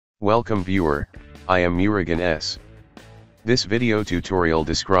Welcome viewer, I am Murugan S. This video tutorial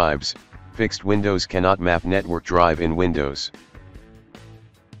describes, fixed Windows cannot map network drive in Windows.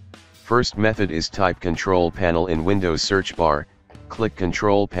 First method is type Control Panel in Windows search bar, click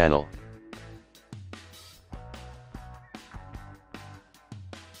Control Panel.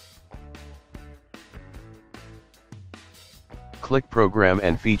 Click Program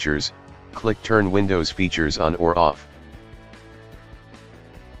and Features, click Turn Windows Features on or off.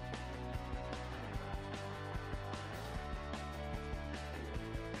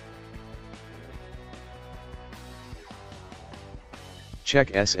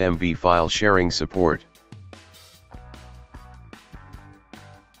 Check SMB file sharing support.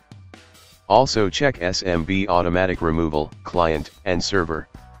 Also check SMB automatic removal, client and server.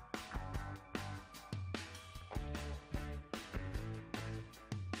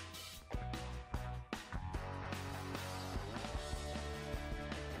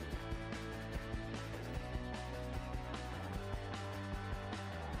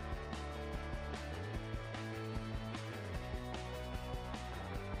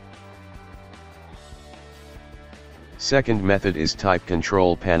 Second method is type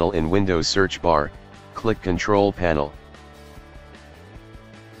Control Panel in Windows search bar, click Control Panel.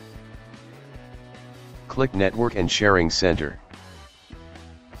 Click Network and Sharing Center.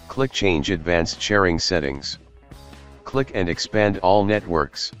 Click Change Advanced Sharing Settings. Click and expand all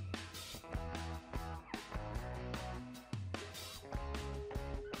networks.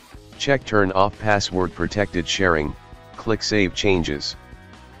 Check Turn off Password Protected Sharing, click Save Changes.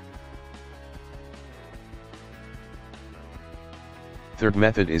 Third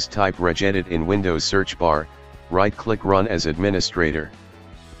method is type regedit in Windows search bar, right-click Run as Administrator.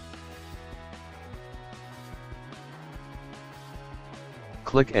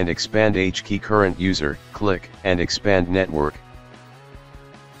 Click and expand H-key current user, click and expand network.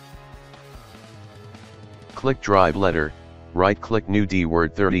 Click drive letter, right-click New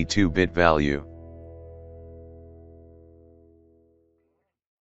DWORD 32-bit value.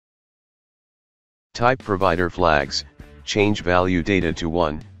 Type provider flags. Change value data to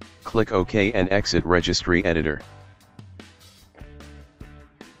 1, click OK and exit Registry Editor.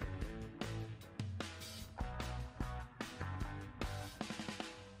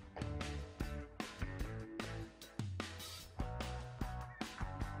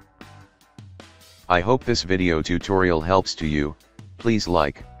 I hope this video tutorial helps to you. Please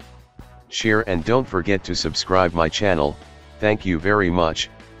like, share and don't forget to subscribe my channel. Thank you very much.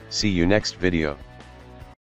 See you next video.